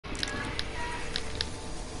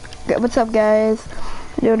What's up, guys?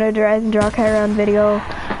 Doing a Drumheller video.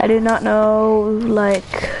 I did not know, like,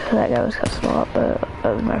 that guy was cussing a lot, but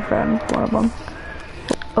that was my friend, one of them.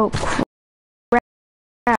 Oh, crap.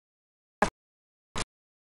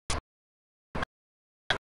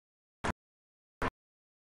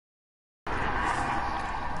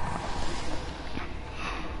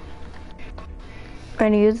 I'm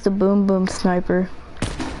gonna use the boom boom sniper.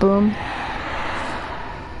 Boom.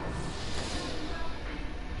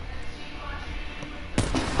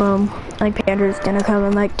 I think Pander's gonna come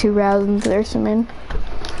in like 2 rounds or something.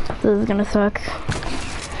 This is gonna suck.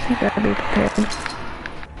 You gotta be prepared.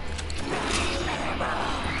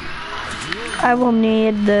 I will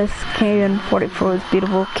need this KN44, this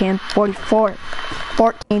beautiful KN44.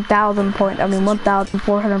 14,000 points, I mean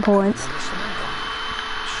 1,400 points.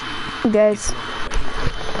 Guys,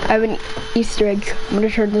 I have an Easter egg. I'm gonna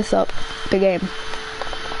turn this up, the game.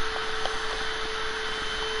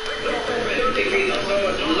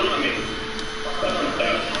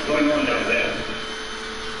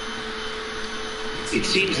 It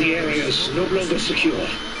seems the area is no longer secure.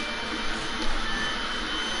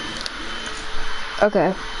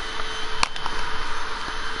 Okay.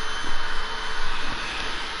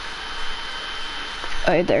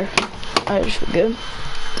 Alright, there. Alright, should be good.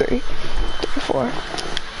 3, 4.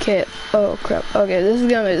 Okay. Oh crap. Okay, this is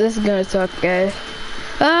gonna suck, guys.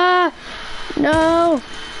 Ah! No!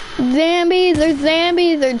 Zombies! There's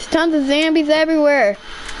zombies! There's tons of zombies everywhere!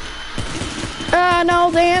 Ah, no,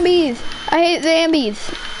 zombies! I hate zombies!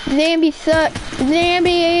 Zombies suck!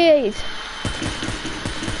 Zombies!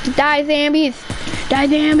 Die, zombies! Die,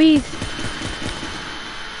 zombies!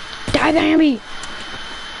 Die, zombie!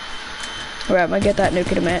 Alright, I'm gonna get that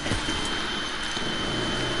nuke in a minute.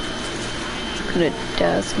 Gonna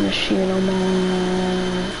desk machine them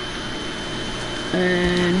all.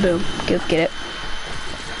 And boom. Get it.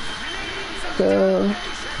 Go.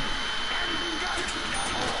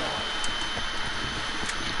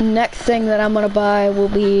 Next thing that I'm gonna buy will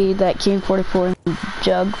be that KN44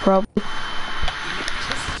 jug, probably.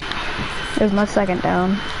 There's my second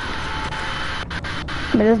down.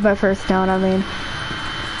 I mean, this is my first down, I mean.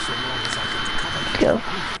 Let's go.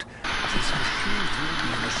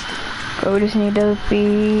 We just need to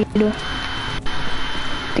feed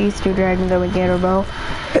these 2 dragons that we get our bow.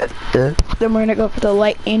 Then we're gonna go for the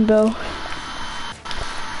lightning bow.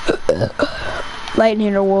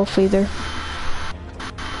 Lightning or wolf, either.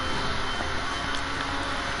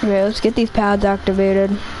 Okay, let's get these pads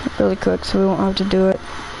activated really quick so we won't have to do it.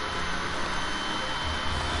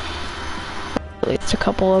 At least a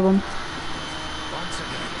couple of them.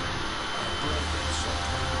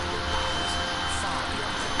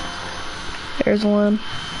 There's one.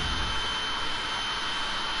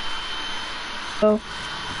 Oh.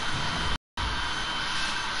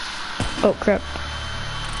 Oh crap.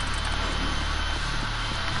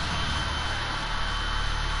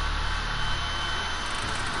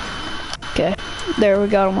 Okay, there we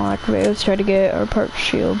got them all activated. Let's try to get our part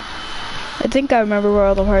shield. I think I remember where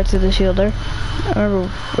all the parts of the shield are. I remember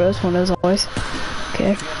where this one is always.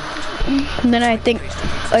 Okay. And then I think,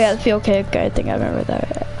 oh yeah, the field kick. I think I remember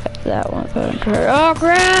that one. Oh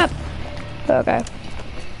crap! Okay.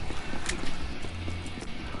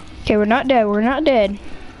 Okay, we're not dead. We're not dead.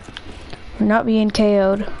 We're not being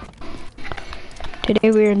KO'd. Today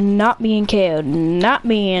we are not being KO'd. Not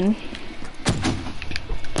being.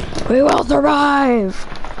 We will survive!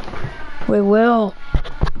 We will.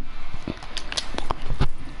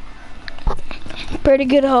 Pretty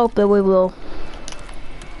good hope that we will.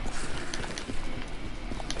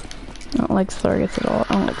 I don't like Sargus at all.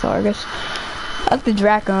 I don't like Sargus. I like the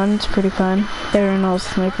drack on, it's pretty fun. They're in all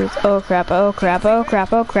snipers. Oh crap, oh crap, oh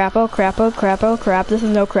crap, oh crap, oh crap, oh crap, oh crap. This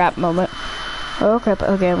is no crap moment. Oh crap,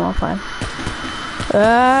 okay, I'm all fine.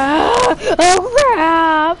 Oh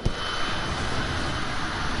crap!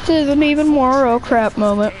 This is an even more oh crap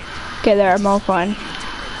moment. Okay, there, I'm all fine.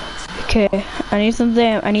 Okay, I need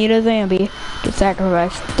I need a zombie to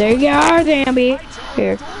sacrifice. There you are, zombie!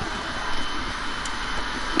 Here.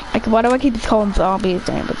 Like, why do I keep calling zombies?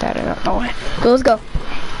 But that I don't know why. So let's go.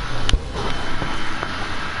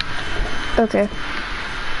 Okay.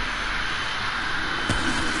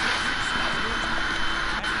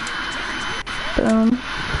 Boom.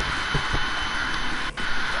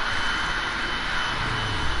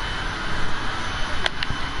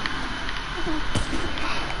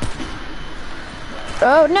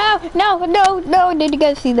 Oh no! Did you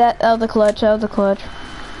guys see that? That was a clutch. That was a clutch.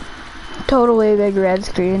 Totally big red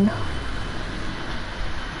screen.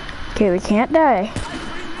 Okay, we can't die.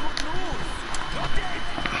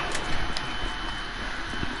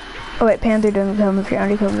 Oh wait, Panther doesn't come if you're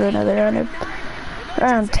only coming to another round.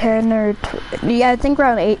 Around 10 or yeah, I think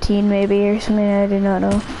around 18 maybe or something. I do not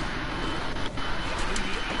know.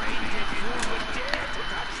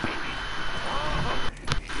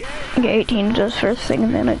 Okay, 18 just first thing,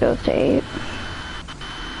 and then it goes to 8.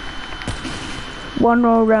 One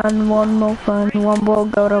will run, one will fun, one will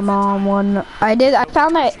go to mom, one... I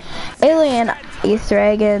found that alien Easter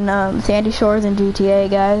egg in Sandy Shores and GTA,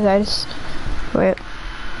 guys. Wait.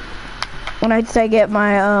 When I get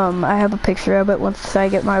my, I have a picture of it. Once I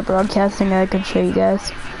get my broadcasting, I can show you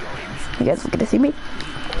guys. You guys will get to see me.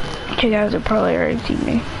 You guys have probably already seen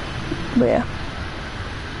me. But yeah.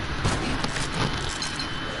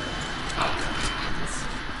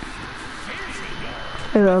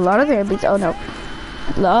 There's a lot of zombies. Oh no.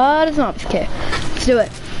 A lot of zombies. Okay. Let's do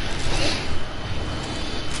it.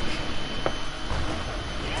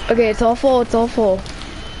 Okay, it's all full. It's all full.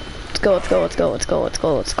 Let's go. Let's go. Let's go. Let's go. Let's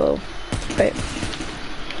go. Let's go. Wait.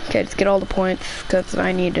 Okay, let's get all the points because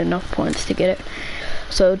I need enough points to get it.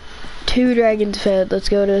 So, 2 dragons fed. Let's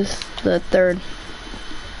go to the 3rd.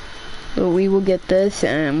 But we will get this,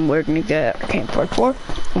 and we're gonna get Arcane Force 4,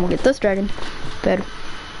 and we'll get this dragon fed.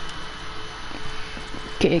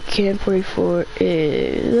 Okay, Arcane 44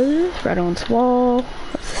 is right on this wall.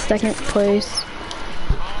 That's the 2nd place.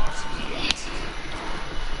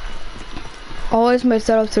 Always my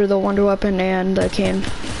setups are the Wonder Weapon and the Arcane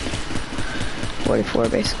 44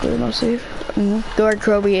 basically mostly. Guard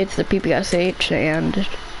Kroby, it's the PPSH, and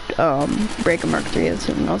Breaker Mark 3 is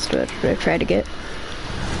something else to try to get.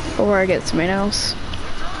 Or I get something else.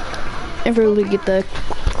 Never really get the...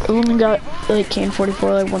 I only got like Arcane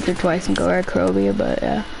 44 like once or twice in Guard Kroby, but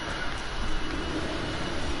yeah.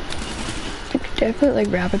 Did I put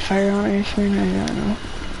like rapid fire on it or something? I don't know.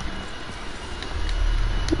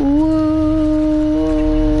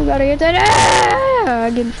 Woo! Gotta get that. Ah! I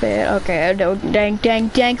get fit. Okay, I don't. Dank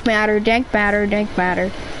matter. Okay, dank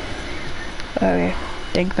matter.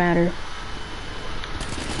 Dank matter!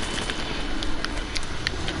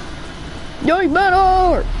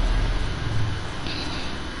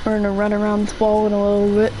 We're gonna run around this wall in a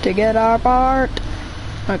little bit to get our part.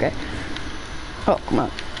 Okay. Oh, come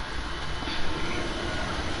on.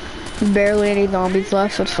 Barely any zombies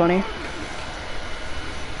left. That's funny.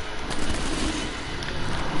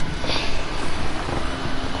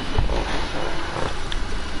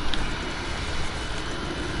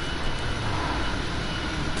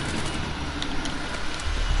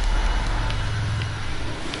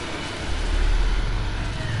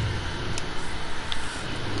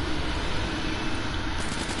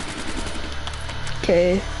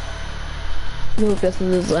 Okay. I hope this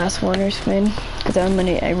is his last one or something, because I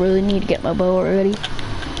really need to get my bow already.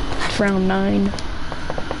 It's round 9.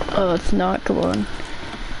 Oh, it's not. Come on.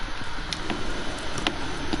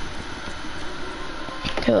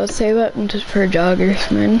 Okay, let's save it just for joggers,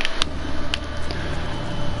 man.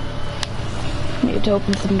 Need to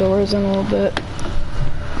open some doors in a little bit.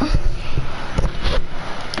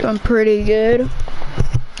 Going pretty good.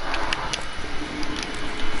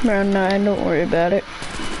 Round 9, don't worry about it.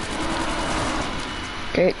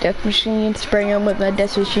 Okay, death machine, spray him with my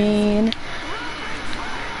death machine.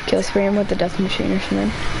 Okay, spray him with the death machine or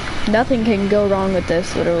something. Nothing can go wrong with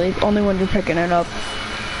this, literally. Only when you're picking it up.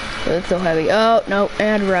 But it's so heavy. Oh, no,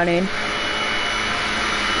 and running.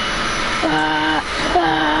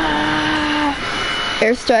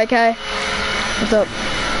 Airstrike, hi. What's up?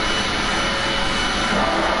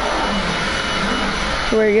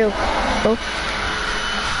 Where are you? Oh.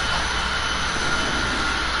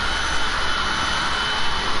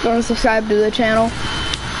 Want to subscribe to the channel?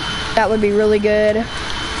 That would be really good.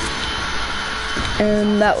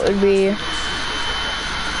 And that would be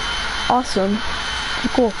awesome.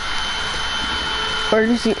 Cool. We're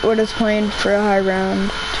just playing for a high round.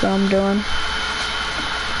 That's what I'm doing.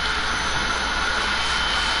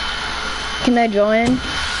 Can I join?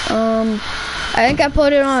 I think I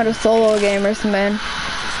put it on a solo game or something.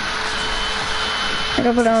 I think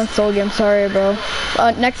I put it on a solo game. Sorry, bro.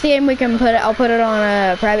 Next game we can I'll put it on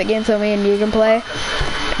a private game so me and you can play.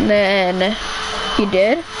 And then you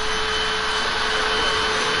did?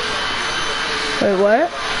 Wait, what?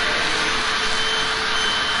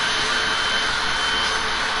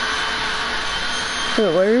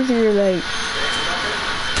 Wait, where is your like?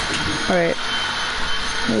 Alright.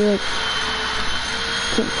 Maybe like.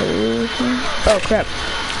 Oh crap.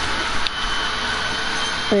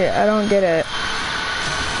 Wait, I don't get it.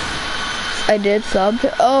 I did sub.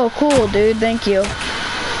 Oh, cool, dude. Thank you.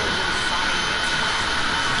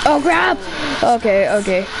 Oh, crap!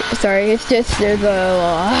 Okay. Sorry, it's just, there's a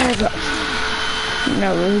lot of...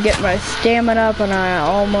 No, let me get my stamina up and I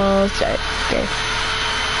almost died. Okay.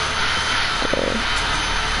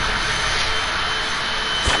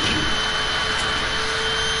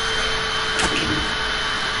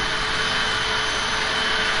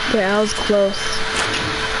 Okay, I was close.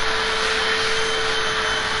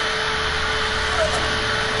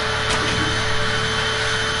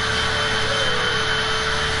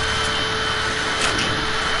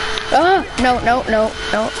 Oh, no.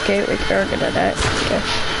 Okay, we're gonna die. Okay.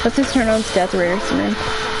 Let's just turn on death rares, man.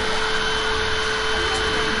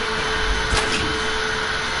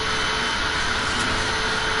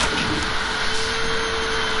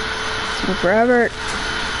 Forever.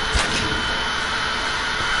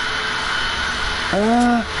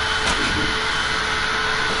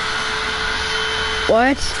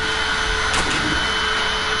 What?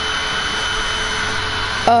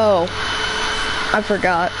 Oh, I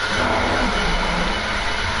forgot.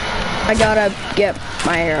 I gotta get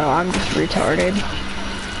my arrow. I'm just retarded.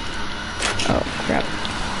 Oh crap.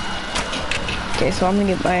 Okay, so I'm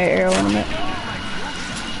gonna get my arrow in a minute.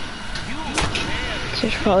 So I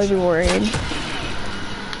should probably be worried.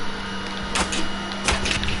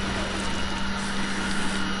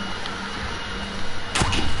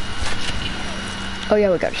 Oh yeah,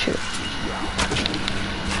 we gotta shoot.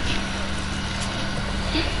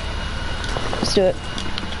 Let's do it.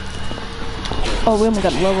 Oh, we only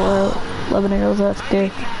got level 11 arrows, that's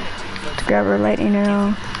good. Let's grab our lightning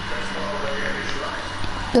arrow.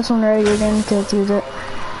 This one right here again, let's use it.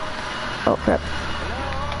 Oh crap.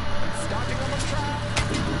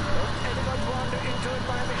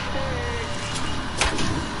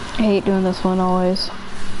 I hate doing this one always.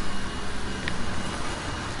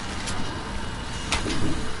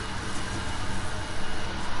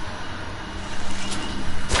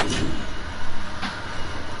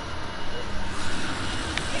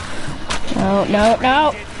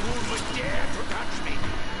 No.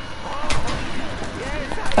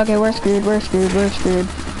 Okay, we're screwed.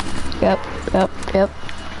 Yep.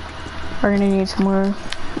 We're gonna need some more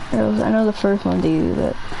arrows. I know the first one do,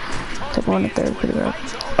 but took one to third pretty well.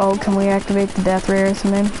 Oh, can we activate the death rares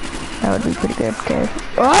and then? That would be pretty good, okay.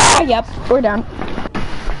 Ah, yep, we're done.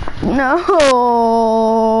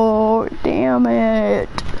 No, damn it.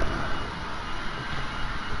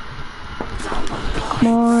 Come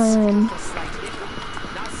on.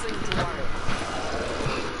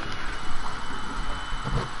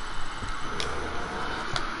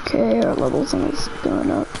 Okay, our levels is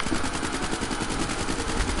going up.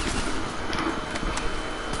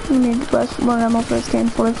 We need less more ammo for this game,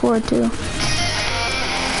 44 too. Yep,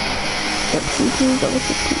 C2 level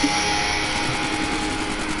 16.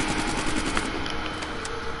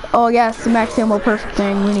 Oh yes, the max ammo perfect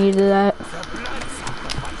thing, we needed that.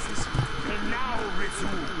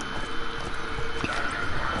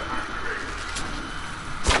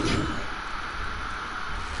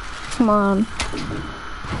 Come on.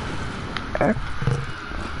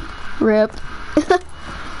 Rip.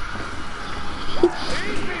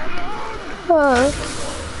 Oh.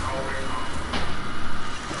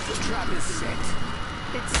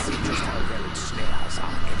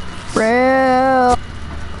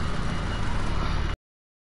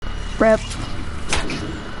 Rip.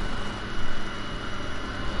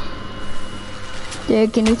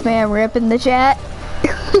 Dude, can you spam rip in the chat?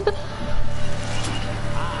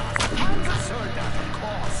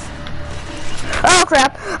 Oh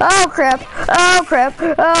crap! Oh crap! Oh crap!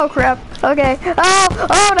 Oh crap! Okay.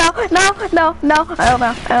 Oh no! I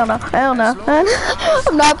don't know.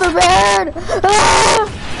 I'm not prepared. Ah!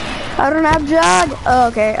 I don't have jug. Oh,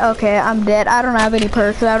 okay. I'm dead. I don't have any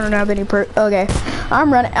perks. Okay.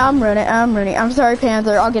 I'm running. I'm sorry,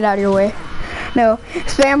 Panther. I'll get out of your way. No.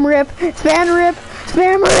 Spam rip.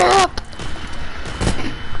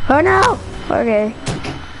 Oh no. Okay.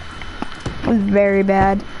 It was very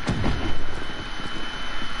bad.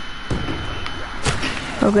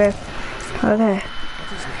 Okay.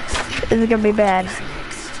 This is gonna be bad.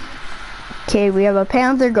 Okay, we have a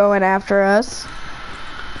panther going after us.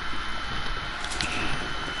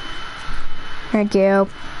 Thank you.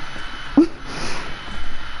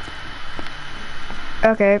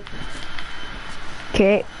 Okay.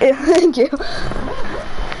 Thank you.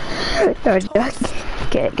 No jug.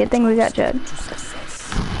 Okay, good thing we got jug.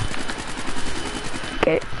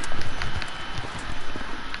 Okay.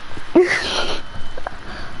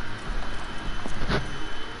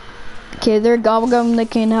 Okay, they're gobblegum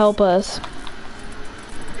that can help us.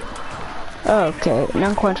 Okay,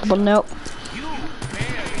 non-quenchable, nope.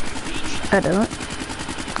 I don't,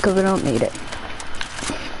 because I don't need it.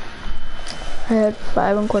 I had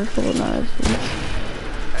 5 unquenchable knives.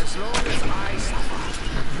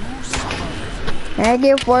 Thank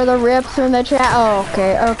you for the rips in the chat. Oh,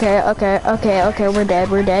 okay, we're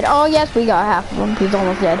dead. Oh, yes, we got half of him. He's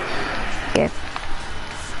almost dead. Okay.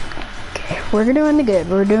 We're doing good.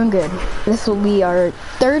 This will be our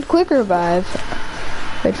third quick revive,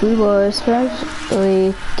 which we will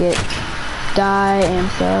especially get die and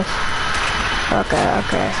stuff.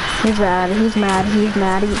 Okay. He's mad, he's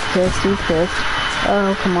pissed.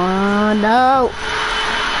 Oh, come on, no!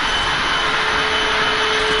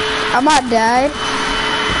 I might die.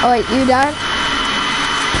 Oh wait, you died?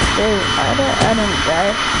 Dude, I didn't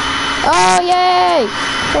die. Oh, yay!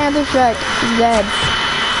 Panther strike, he's dead.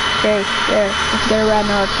 Okay, there, let's get a rad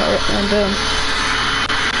now, and boom.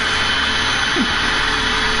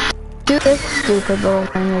 Do this stupid little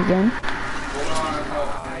thing again.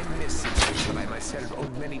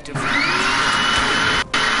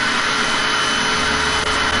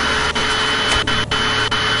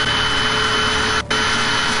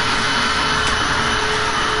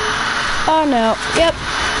 Oh no, yep.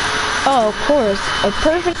 Oh, of course, a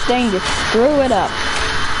perfect thing to screw it up.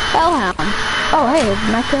 Hellhound. Oh hey, it's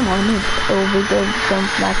max ammo. It will be good from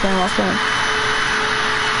max ammo soon.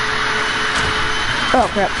 Oh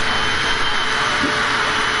crap.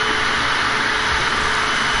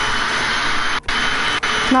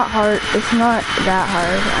 It's not hard. It's not that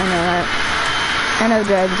hard. I know that. I know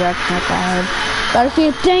dragg's not that hard. But if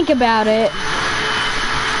you think about it,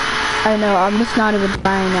 I know, I'm just not even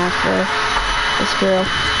trying after this girl.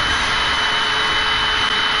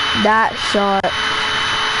 That shot.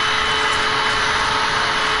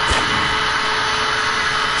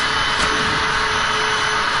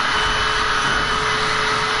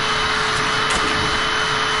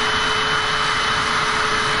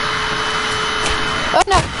 Oh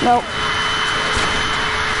no, no.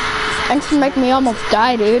 Thanks for making me almost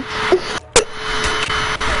die, dude.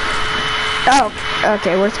 Oh,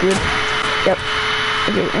 okay, we're screwed. Yep.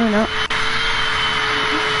 Okay, no.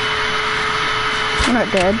 I'm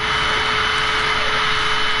not dead.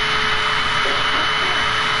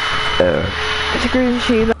 Screw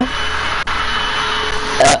Sheba.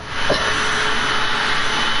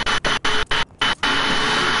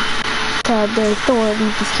 God, their authority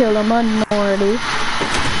just kill a minority.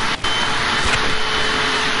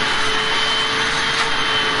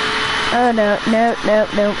 Oh no.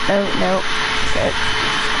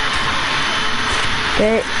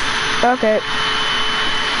 Okay.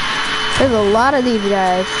 There's a lot of these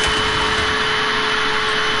guys.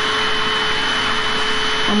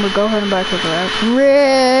 I'm gonna go ahead and back to the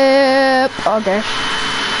rip. Okay.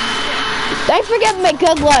 Thanks for giving me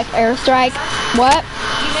good luck, airstrike. What?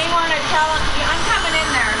 You may want to tell them I'm coming in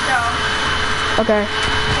there, so. Okay.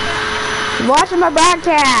 Watching my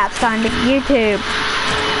broadcast on YouTube.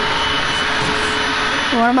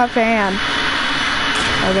 One of my fans.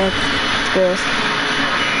 Okay, let's do this.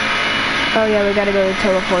 Oh yeah, we gotta go to the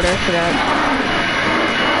teleporter for that.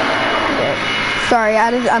 Okay. Sorry,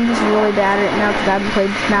 I'm just really bad at it now because I haven't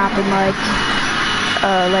played Snap in like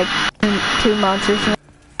 2 months or something.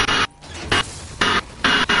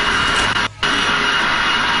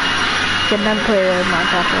 Get them clear in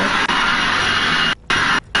Minecraft.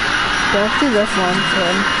 So let's do this one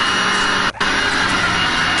soon.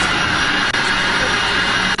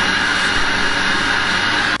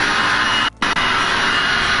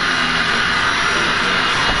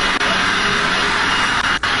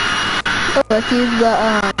 Oh, let's use the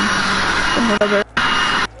whatever.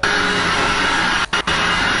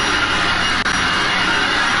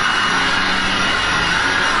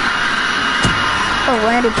 Oh,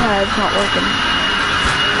 landing pad's not working.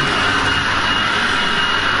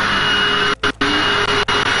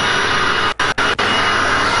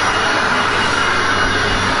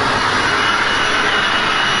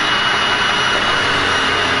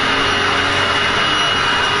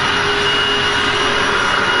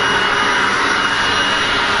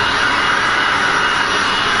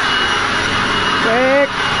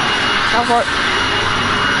 Go for it.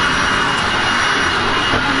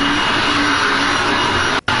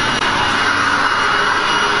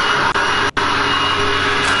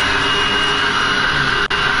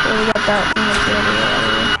 So we got that in the area.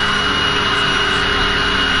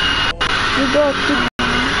 We go to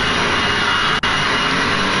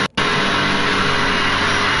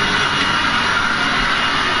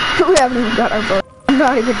we haven't even got our boat. I'm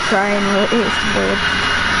not even trying with it.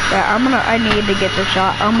 Yeah, I need to get the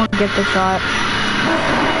shot. I'm gonna get the shot.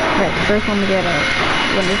 Okay, first one to get it.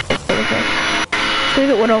 Leave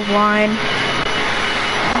it with a line.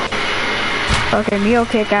 Okay, meal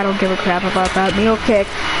kick, I don't give a crap about that. Meal kick.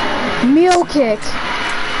 Meal kick.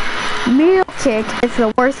 Meal kick is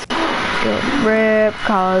the worst. Rip,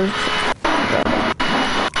 cause.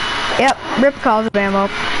 Yep, rip calls of ammo.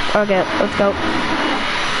 Okay, let's go.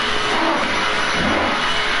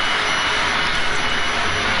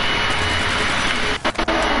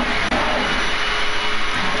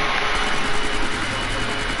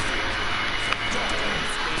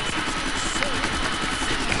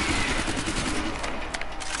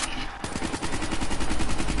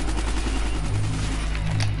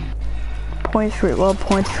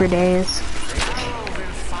 Points for days.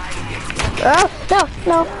 Oh,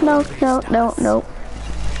 no.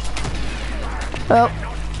 Oh.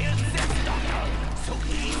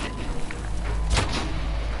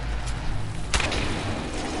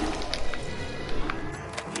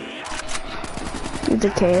 It's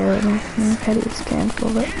okay, my head is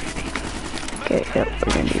cancelled. Okay, yep,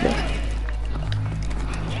 we're gonna do this.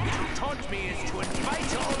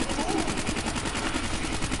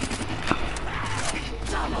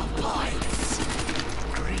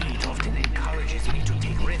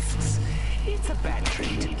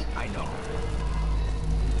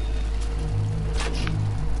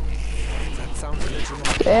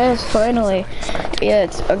 Yes, finally.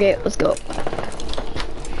 Yes, okay, let's go.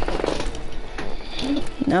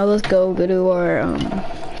 Now let's go to our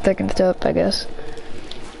second step, I guess.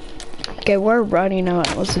 Okay, we're running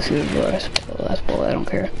out. Let's just do the last bullet, I don't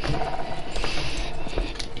care.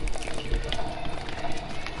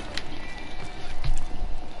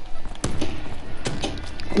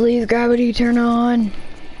 Please, gravity, turn on.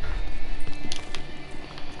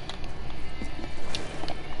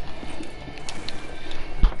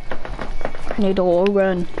 I need to wall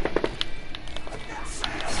run.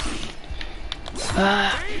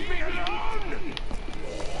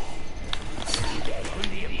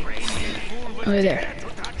 Over there.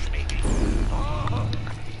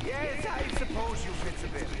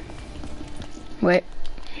 Wait.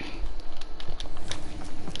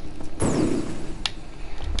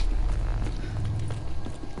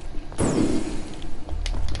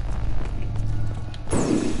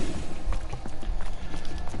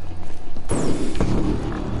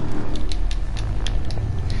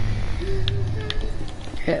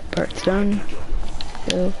 Yeah, part's done.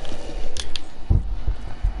 Go.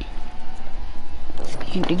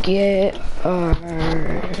 Need to get our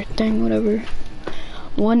thing, whatever.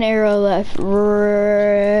 One arrow left. Rip.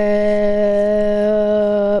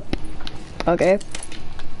 Okay.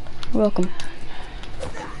 Welcome.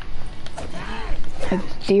 I have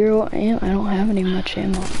 0 ammo. I don't have any much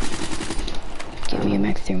ammo. Give me a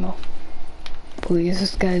max ammo. Please,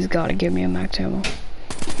 this guy's gotta give me a max ammo.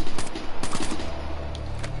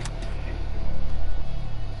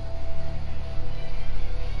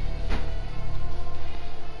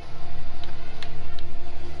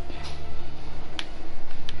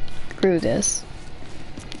 Screw this.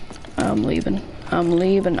 I'm leaving. I'm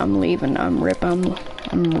leaving. I'm leaving. I'm leaving.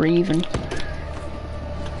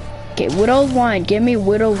 Okay, widowed wine. Give me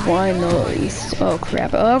widowed wine though at least. Oh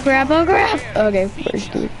crap. Oh crap. Oh crap. Okay, we're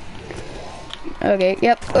good. Okay,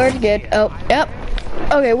 yep, we're good. Oh, yep.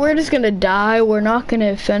 Okay, we're just gonna die. We're not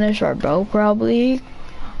gonna finish our bow probably.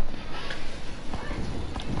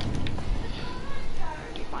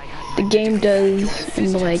 The game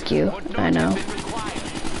doesn't like you. I know.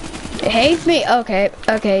 It hates me. Okay,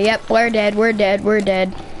 okay, yep, we're dead.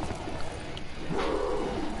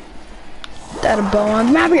 That a bow on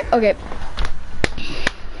the map here. Okay.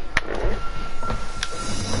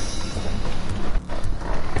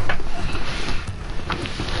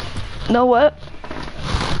 Know what?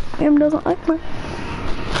 Game doesn't like me.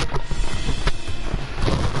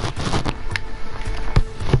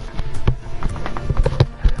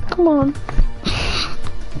 Come on.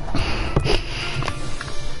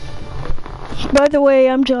 By the way,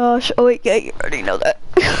 I'm Josh. Oh wait, yeah, you already know that.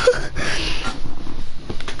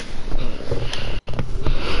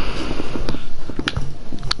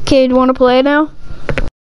 Okay, do you want to play now?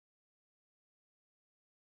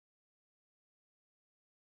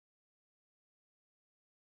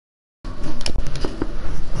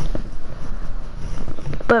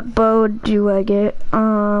 What bow do I get? Do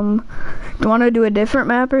you want to do a different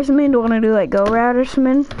map or something? Do you want to do like Go Rad or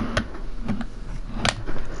something?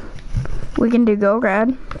 We can do Go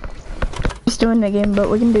Rad. Just doing the game, but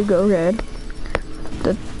we can do Go Rad.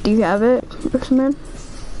 Do you have it or something?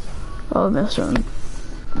 Oh,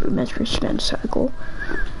 Mr. Spin Cycle.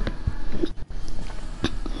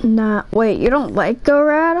 Nah, wait, you don't like Go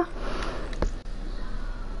Rad?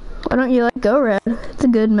 Why don't you like Go Rad? It's a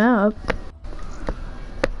good map.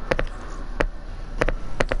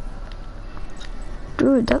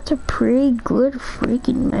 Dude, that's a pretty good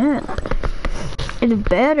freaking map. It's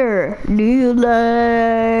better. Do you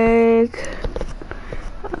like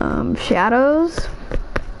shadows?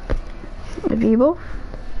 of evil.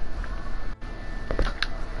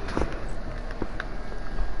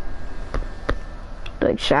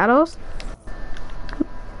 Like shadows.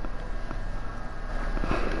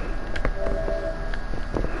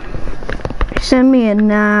 Send me a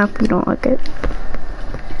nap. We don't like it.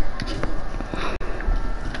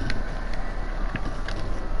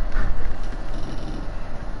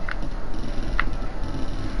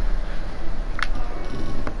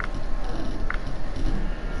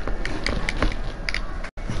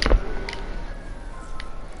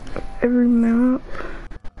 Every map.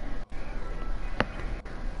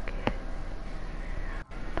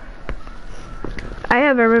 I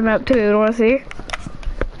have every map too. You wanna see?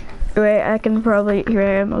 Wait, I can probably. Here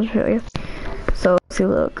I am. I'll show you. So let's see.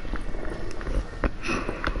 Look.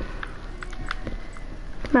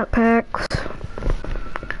 Map packs.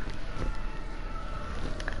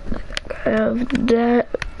 I have that.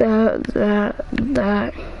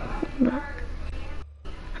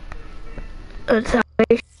 That's how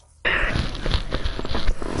I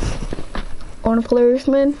on a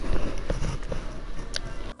policeman.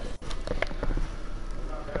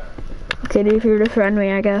 Okay, if you're to friend me,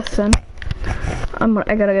 I guess then.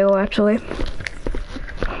 I gotta go actually.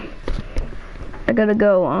 I gotta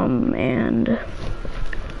go and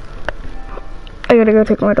I gotta go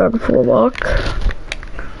take my dog for a walk.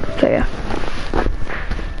 So yeah.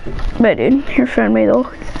 But dude, here friend me though.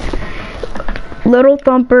 Little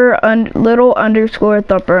underscore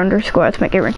thumper underscore. Let's make it ring.